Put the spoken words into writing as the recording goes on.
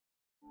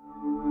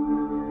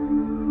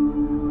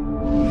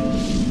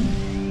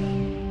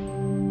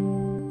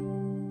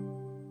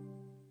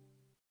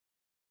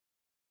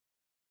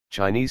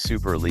Chinese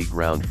Super League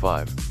Round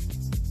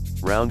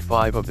 5. Round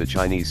 5 of the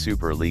Chinese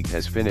Super League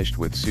has finished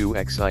with Zhou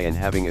Kai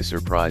having a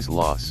surprise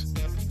loss.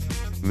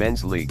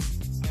 Men's League,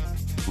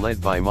 led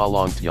by Ma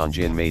Long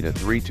Tianjin, made a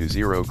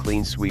 3-0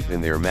 clean sweep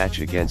in their match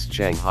against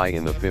Shanghai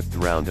in the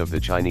 5th round of the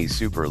Chinese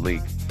Super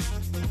League.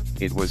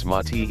 It was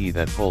Ma Te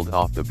that pulled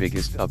off the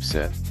biggest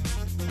upset.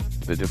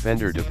 The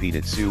defender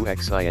defeated Zhou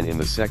Kai in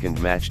the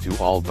second match to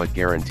all but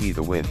guarantee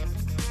the win.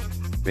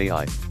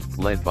 Bayi,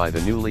 led by the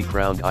newly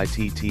crowned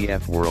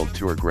ITTF World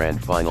Tour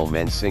Grand Final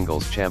men's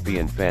singles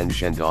champion Fan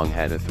Zhendong,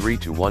 had a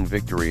 3-1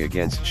 victory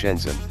against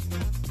Shenzhen.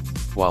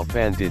 While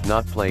Fan did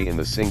not play in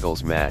the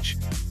singles match,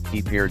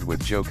 he paired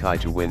with Zhou Kai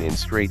to win in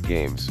straight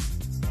games.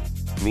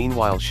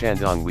 Meanwhile,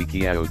 Shandong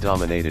Weiqiao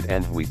dominated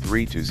Anhui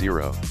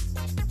 3-0.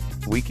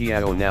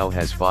 Weiqiao now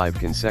has 5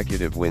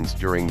 consecutive wins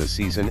during the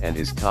season and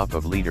is top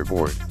of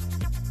leaderboard.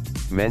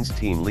 Men's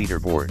team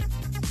leaderboard.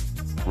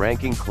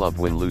 Ranking club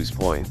win-lose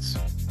points.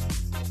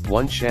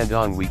 1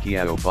 Shandong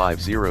Weiqiao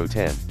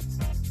 5-0-10.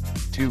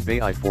 2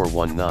 Bayi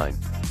 4-1-9.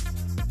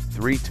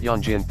 3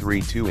 Tianjin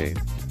 3-2-8.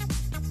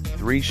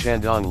 3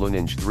 Shandong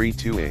Lunenge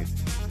 3-2-8.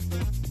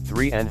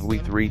 3 Anhui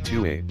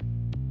 3-2-8.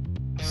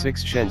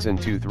 6 Shenzhen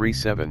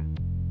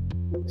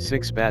 2-3-7.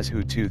 6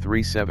 Bazhou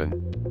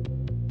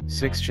 2-3-7.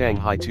 6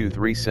 Shanghai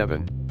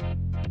 2-3-7.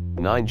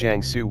 9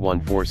 Jiangsu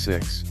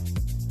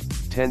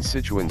 1-4-6. 10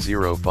 Sichuan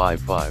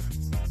 0-5-5.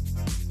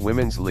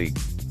 Women's League.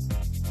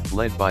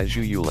 Led by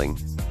Zhu Yuling,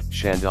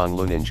 Shandong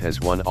Lunenge has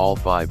won all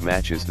 5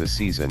 matches this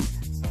season,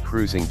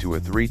 cruising to a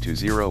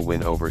 3-0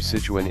 win over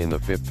Sichuan in the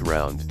 5th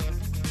round.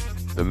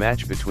 The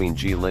match between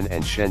Jilin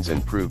and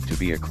Shenzhen proved to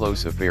be a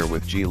close affair,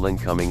 with Jilin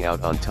coming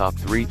out on top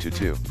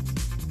 3-2.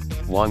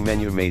 Wang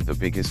Mengyu made the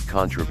biggest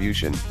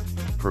contribution,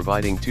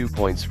 providing 2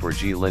 points for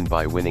Jilin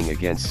by winning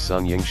against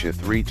Sung Yingxia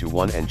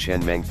 3-1 and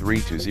Chen Meng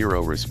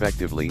 3-0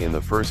 respectively in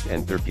the first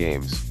and third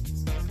games.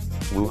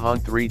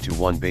 Wuhan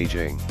 3-1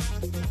 Beijing.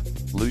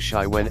 Lu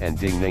Shiwen and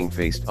Ding Ning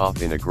faced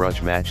off in a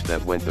grudge match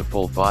that went the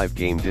full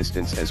 5-game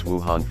distance as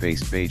Wuhan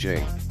faced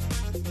Beijing.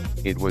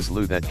 It was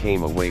Lu that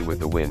came away with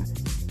the win,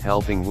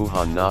 helping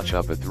Wuhan notch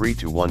up a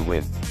 3-1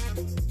 win.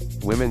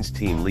 Women's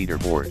team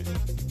leaderboard.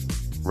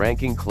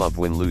 Ranking club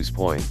win-lose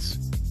points.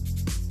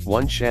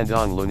 1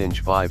 Shandong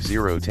Lunenge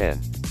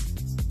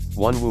 5-0-10.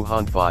 1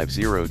 Wuhan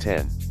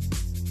 5-0-10.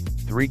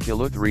 3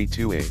 Kilo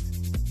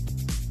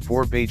 3-2-8.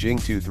 4 Beijing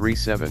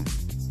 2-3-7.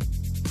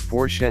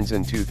 4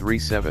 Shenzhen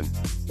 2-3-7.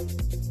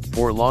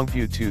 4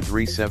 Longpu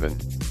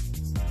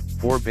 2-3-7.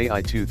 4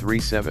 Bayi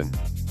 2-3-7.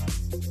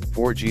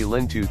 4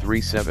 Jilin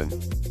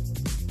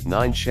 2-3-7.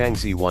 9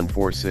 Shaanxi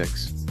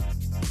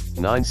 1-4-6.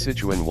 9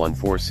 Sichuan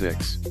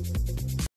 1-4-6.